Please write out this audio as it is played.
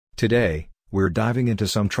Today, we're diving into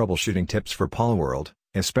some troubleshooting tips for Palworld,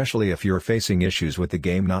 especially if you're facing issues with the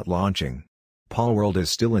game not launching. Palworld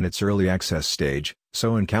is still in its early access stage,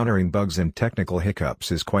 so encountering bugs and technical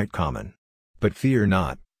hiccups is quite common. But fear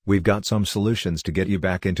not, we've got some solutions to get you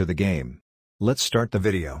back into the game. Let's start the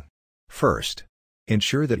video. First,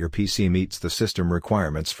 ensure that your PC meets the system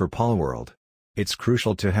requirements for Palworld. It's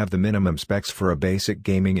crucial to have the minimum specs for a basic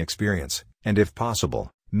gaming experience, and if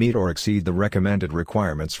possible, meet or exceed the recommended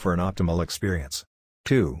requirements for an optimal experience.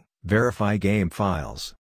 2. Verify game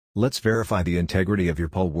files. Let's verify the integrity of your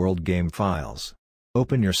Palworld game files.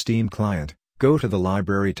 Open your Steam client, go to the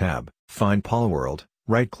Library tab, find Palworld,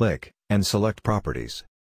 right-click, and select Properties.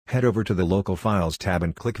 Head over to the Local Files tab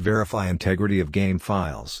and click Verify Integrity of Game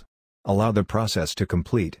Files. Allow the process to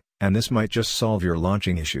complete, and this might just solve your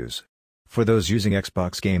launching issues. For those using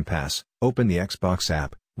Xbox Game Pass, open the Xbox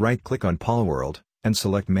app, right-click on Palworld, and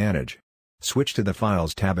select Manage. Switch to the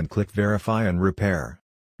Files tab and click Verify and Repair.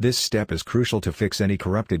 This step is crucial to fix any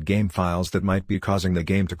corrupted game files that might be causing the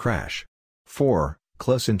game to crash. 4.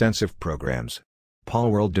 Close intensive programs.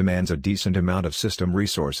 Palworld demands a decent amount of system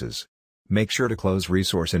resources. Make sure to close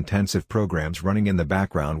resource-intensive programs running in the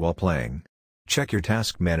background while playing. Check your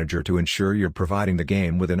task manager to ensure you're providing the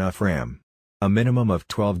game with enough RAM. A minimum of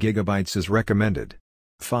 12 GB is recommended.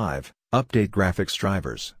 5. Update graphics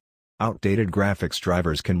drivers. Outdated graphics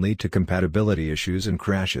drivers can lead to compatibility issues and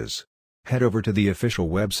crashes. Head over to the official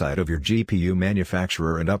website of your GPU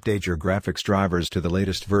manufacturer and update your graphics drivers to the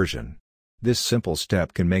latest version. This simple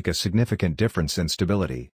step can make a significant difference in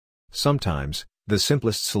stability. Sometimes, the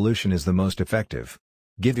simplest solution is the most effective.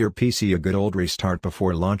 Give your PC a good old restart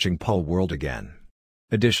before launching Palworld again.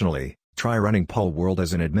 Additionally, try running Palworld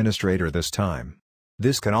as an administrator this time.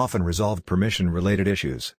 This can often resolve permission-related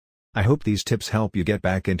issues. I hope these tips help you get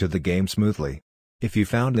back into the game smoothly. If you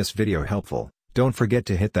found this video helpful, don't forget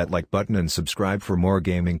to hit that like button and subscribe for more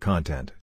gaming content.